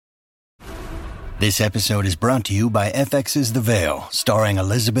This episode is brought to you by FX's The Veil, starring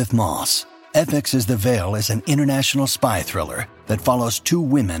Elizabeth Moss. FX's The Veil is an international spy thriller that follows two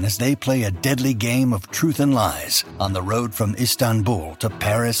women as they play a deadly game of truth and lies on the road from Istanbul to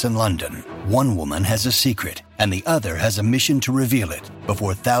Paris and London. One woman has a secret, and the other has a mission to reveal it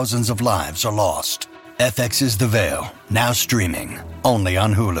before thousands of lives are lost. FX's The Veil, now streaming, only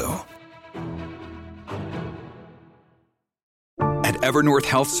on Hulu. At Evernorth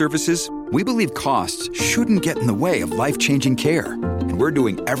Health Services, we believe costs shouldn't get in the way of life-changing care, and we're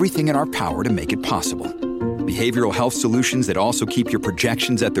doing everything in our power to make it possible. Behavioral health solutions that also keep your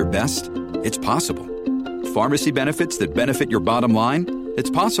projections at their best? It's possible. Pharmacy benefits that benefit your bottom line? It's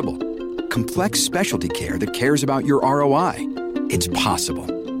possible. Complex specialty care that cares about your ROI? It's possible.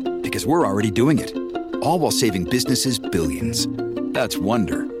 Because we're already doing it. All while saving businesses billions. That's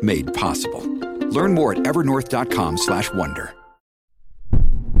Wonder made possible. Learn more at evernorth.com/wonder.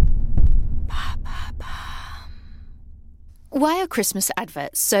 Why are Christmas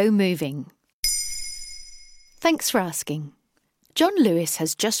adverts so moving? Thanks for asking. John Lewis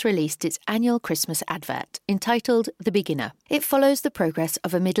has just released its annual Christmas advert, entitled The Beginner. It follows the progress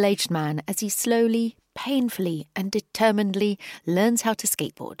of a middle-aged man as he slowly, painfully and determinedly learns how to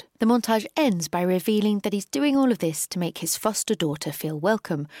skateboard. The montage ends by revealing that he's doing all of this to make his foster daughter feel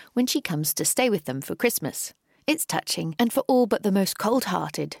welcome when she comes to stay with them for Christmas. It's touching, and for all but the most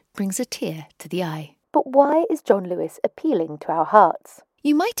cold-hearted, brings a tear to the eye. But why is John Lewis appealing to our hearts?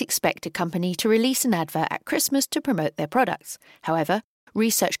 You might expect a company to release an advert at Christmas to promote their products. However,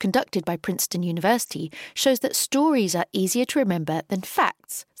 research conducted by Princeton University shows that stories are easier to remember than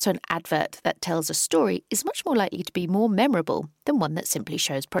facts, so an advert that tells a story is much more likely to be more memorable than one that simply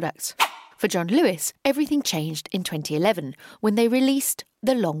shows products. For John Lewis, everything changed in 2011 when they released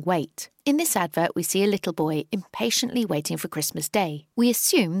The Long Wait. In this advert, we see a little boy impatiently waiting for Christmas Day. We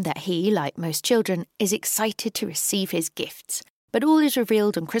assume that he, like most children, is excited to receive his gifts. But all is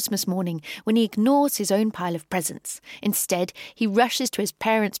revealed on Christmas morning when he ignores his own pile of presents. Instead, he rushes to his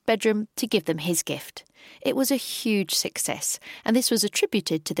parents' bedroom to give them his gift. It was a huge success, and this was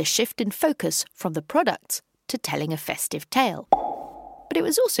attributed to the shift in focus from the products to telling a festive tale. But it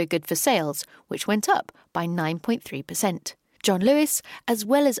was also good for sales, which went up by 9.3%. John Lewis, as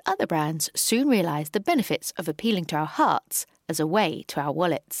well as other brands, soon realised the benefits of appealing to our hearts as a way to our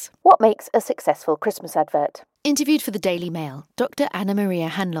wallets. What makes a successful Christmas advert? Interviewed for the Daily Mail, Dr. Anna Maria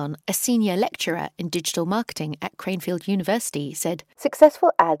Hanlon, a senior lecturer in digital marketing at Cranfield University, said,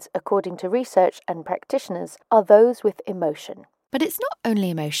 Successful ads, according to research and practitioners, are those with emotion. But it's not only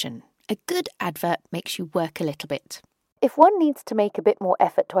emotion. A good advert makes you work a little bit. If one needs to make a bit more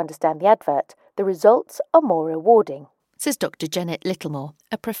effort to understand the advert, the results are more rewarding, says Dr. Janet Littlemore,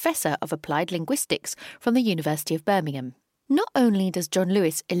 a professor of applied linguistics from the University of Birmingham. Not only does John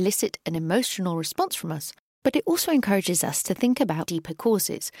Lewis elicit an emotional response from us, but it also encourages us to think about deeper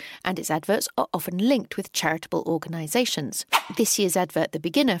causes, and its adverts are often linked with charitable organisations. This year's advert, The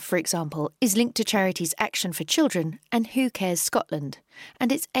Beginner, for example, is linked to charities Action for Children and Who Cares Scotland,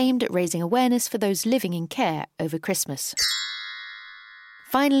 and it's aimed at raising awareness for those living in care over Christmas.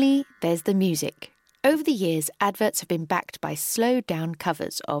 Finally, there's the music. Over the years, adverts have been backed by slowed-down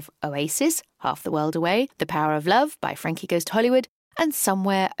covers of Oasis, Half the World Away, The Power of Love by Frankie Goes to Hollywood, and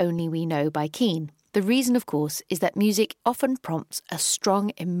Somewhere Only We Know by Keane. The reason, of course, is that music often prompts a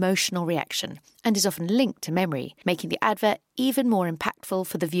strong emotional reaction and is often linked to memory, making the advert even more impactful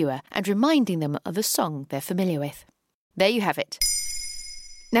for the viewer and reminding them of a song they're familiar with. There you have it.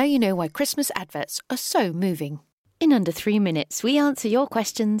 Now you know why Christmas adverts are so moving. In under 3 minutes, we answer your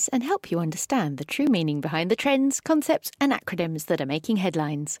questions and help you understand the true meaning behind the trends, concepts and acronyms that are making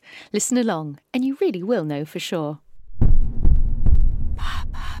headlines. Listen along and you really will know for sure.